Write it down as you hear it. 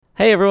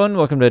Hey everyone,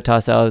 welcome to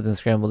Tossed Salads and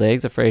Scrambled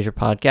Eggs, a Frasier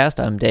podcast.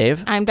 I'm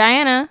Dave. I'm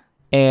Diana.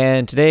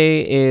 And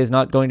today is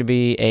not going to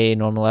be a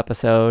normal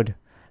episode.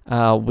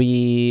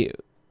 We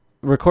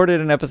recorded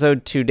an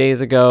episode 2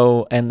 days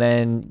ago, and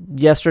then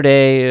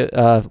yesterday,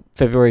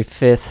 February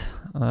 5th,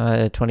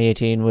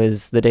 2018,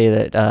 was the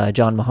day that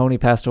John Mahoney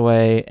passed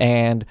away,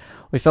 and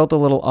we felt a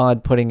little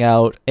odd putting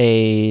out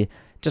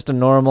just a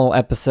normal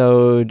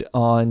episode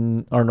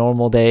on our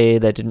normal day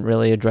that didn't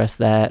really address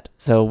that.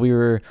 So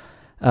we're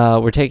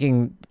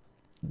taking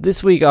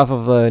this week off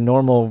of a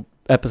normal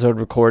episode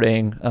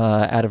recording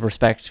out of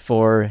respect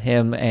for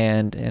him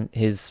and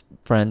his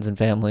friends and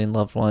family and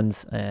loved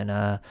ones, and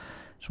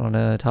just want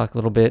to talk a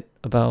little bit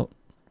about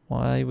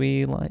why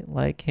we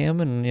like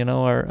him, and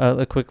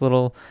a quick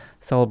little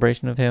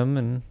celebration of him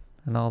and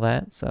all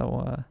that.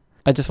 So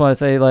I just want to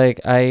say,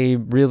 I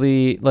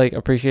really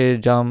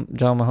appreciated John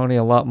Mahoney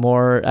a lot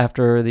more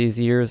after these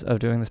years of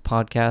doing this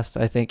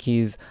podcast. I think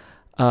he's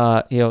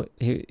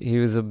he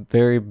was a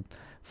very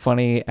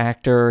funny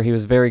actor. He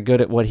was very good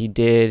at what he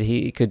did.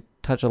 He could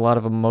touch a lot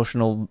of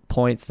emotional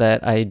points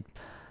that I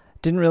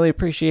didn't really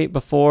appreciate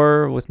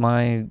before with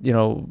my,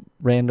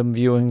 random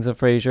viewings of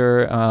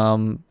Frasier. I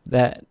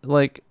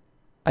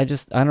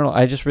don't know.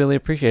 I just really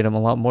appreciate him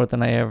a lot more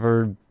than I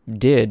ever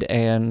did.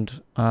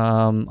 And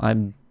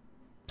I'm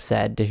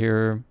sad to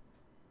hear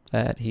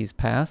that he's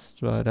passed.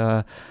 But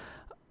I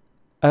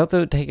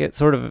also take it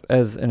sort of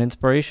as an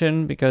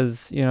inspiration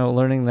because,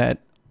 learning that,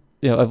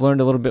 I've learned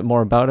a little bit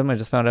more about him. I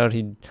just found out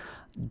he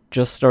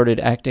just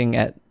started acting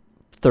at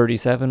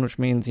 37, which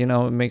means, it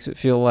makes it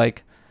feel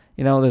like,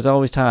 there's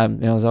always time.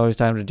 There's always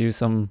time to do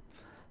something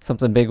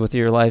big with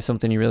your life,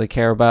 something you really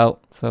care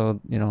about. So,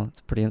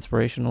 it's pretty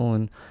inspirational.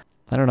 And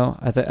I don't know.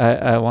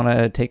 I want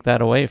to take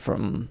that away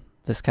from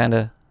this kind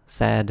of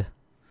sad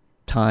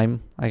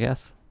time, I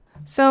guess.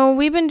 So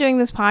we've been doing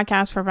this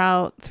podcast for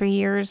about 3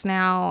 years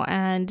now,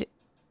 and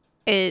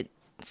it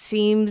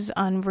seems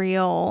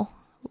unreal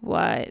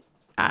what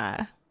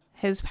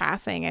his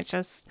passing. It's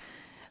just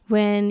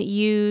when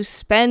you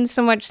spend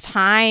so much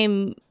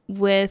time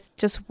with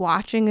just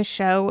watching a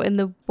show in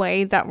the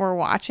way that we're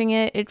watching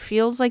it, it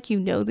feels like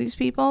these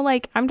people.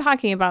 I'm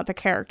talking about the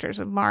characters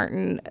of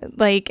Martin,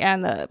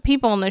 and the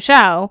people in the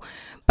show,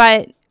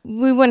 but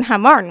we wouldn't have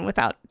Martin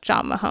without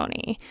John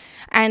Mahoney.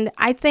 And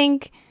I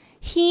think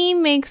he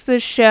makes the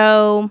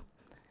show.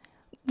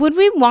 Would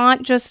we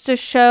want just a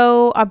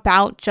show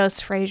about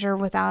just Frasier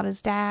without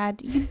his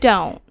dad? You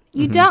don't.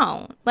 You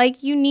don't.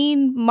 You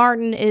need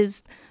Martin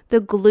is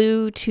the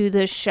glue to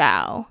the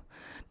show.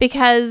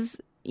 Because,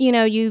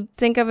 you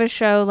think of a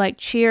show like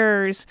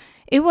Cheers,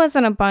 it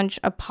wasn't a bunch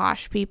of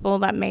posh people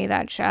that made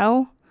that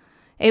show.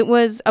 It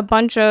was a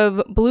bunch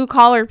of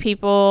blue-collar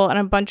people and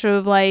a bunch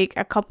of, a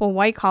couple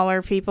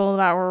white-collar people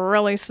that were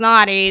really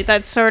snotty.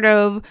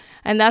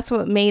 And that's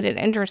what made it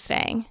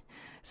interesting.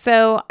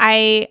 So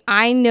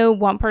I know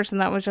one person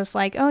that was just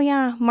like, oh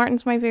yeah,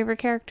 Martin's my favorite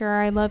character.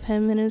 I love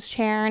him in his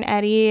chair and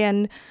Eddie.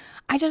 And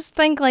I just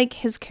think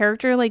his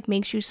character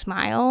makes you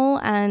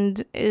smile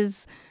and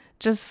is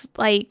just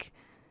the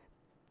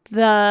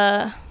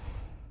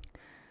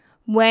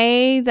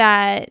way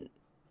that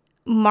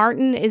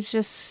Martin is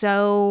just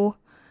so,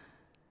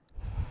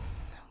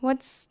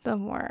 what's the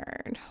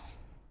word?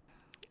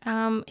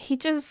 He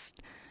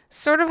just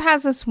sort of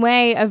has this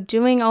way of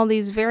doing all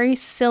these very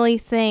silly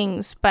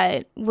things,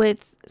 but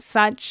with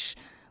such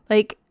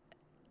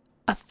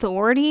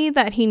authority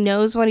that he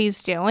knows what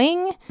he's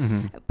doing,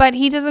 but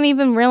he doesn't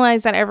even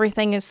realize that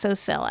everything is so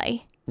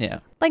silly. Yeah.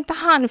 The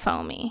Hot and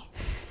Foamy.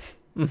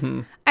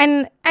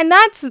 And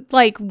that's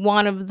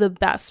one of the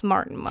best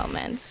Martin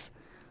moments,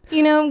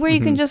 where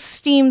you can just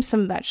steam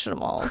some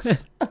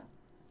vegetables.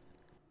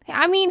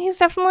 I mean, he's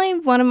definitely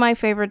one of my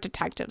favorite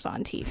detectives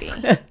on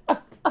TV.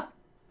 I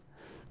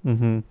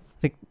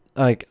think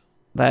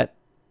that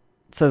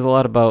says a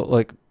lot about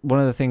one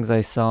of the things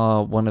I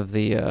saw one of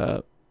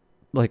the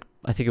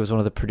I think it was one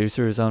of the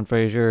producers on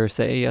Frasier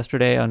say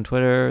yesterday on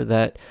Twitter,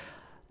 that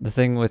the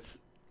thing with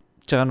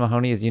John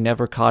Mahoney is you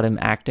never caught him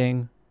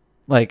acting.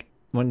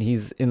 When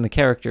he's in the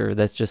character,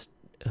 that's just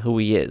who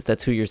he is.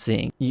 That's who you're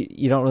seeing.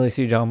 You don't really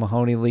see John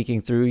Mahoney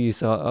leaking through. You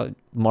saw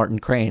Martin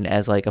Crane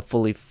as a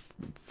fully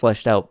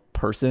fleshed out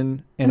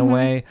person in a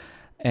way,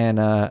 and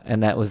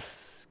that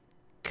was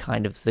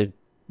kind of the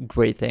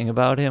great thing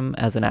about him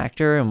as an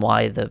actor and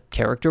why the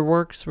character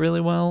works really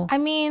well. I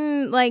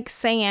mean,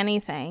 Say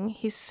Anything,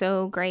 he's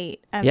so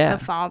great as the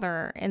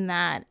father in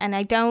that. And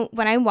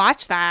when I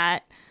watch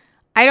that,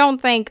 I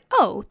don't think,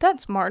 oh,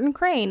 that's Martin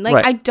Crane.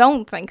 Right. I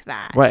don't think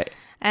that. Right.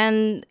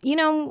 And,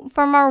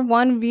 from our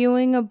one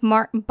viewing of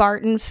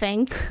Barton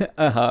Fink,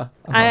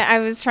 I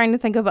was trying to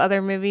think of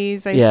other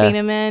movies I've seen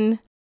him in,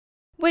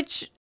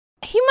 which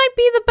he might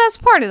be the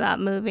best part of that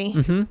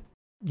movie.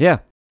 Yeah,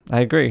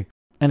 I agree.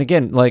 And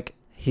again,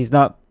 he's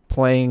not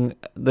playing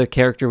the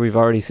character we've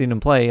already seen him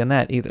play in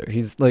that either.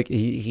 He's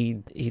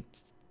he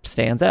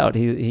stands out.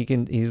 He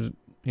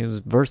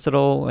was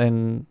versatile,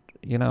 and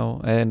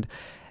and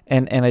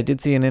I did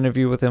see an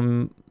interview with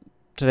him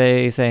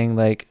today saying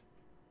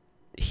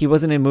he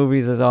wasn't in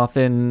movies as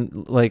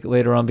often like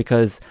later on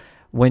because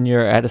when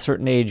you're at a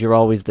certain age, you're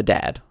always the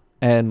dad.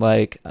 And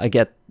like, I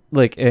get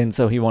like, and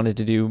so he wanted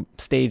to do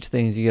stage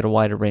things. You get a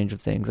wider range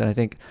of things. And I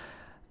think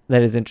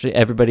that is interesting.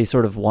 Everybody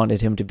sort of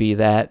wanted him to be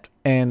that.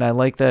 And I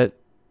like that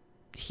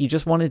he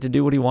just wanted to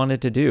do what he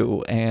wanted to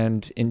do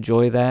and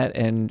enjoy that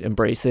and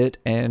embrace it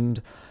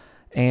and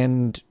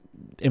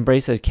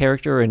embrace a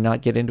character and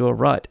not get into a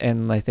rut.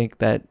 And I think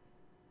that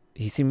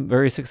he seemed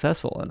very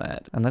successful in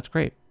that. And that's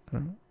great.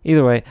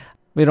 Either way,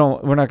 we're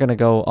not going to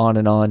go on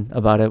and on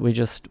about it. We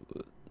just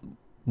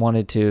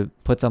wanted to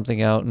put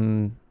something out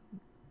and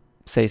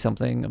say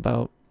something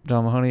about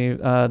John Mahoney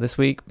this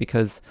week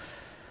because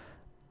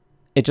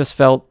it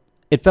felt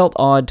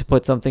odd to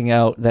put something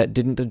out that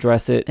didn't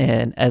address it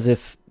and as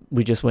if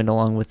we just went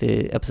along with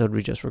the episode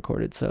we just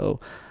recorded. So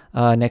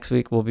next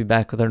week we'll be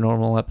back with our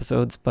normal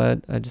episodes,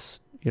 but I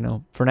just,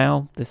 for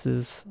now, this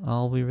is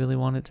all we really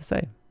wanted to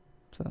say.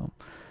 So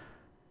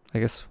I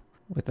guess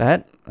with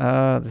that,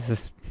 this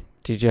is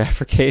TGI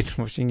Fricade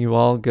wishing you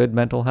all good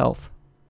mental health.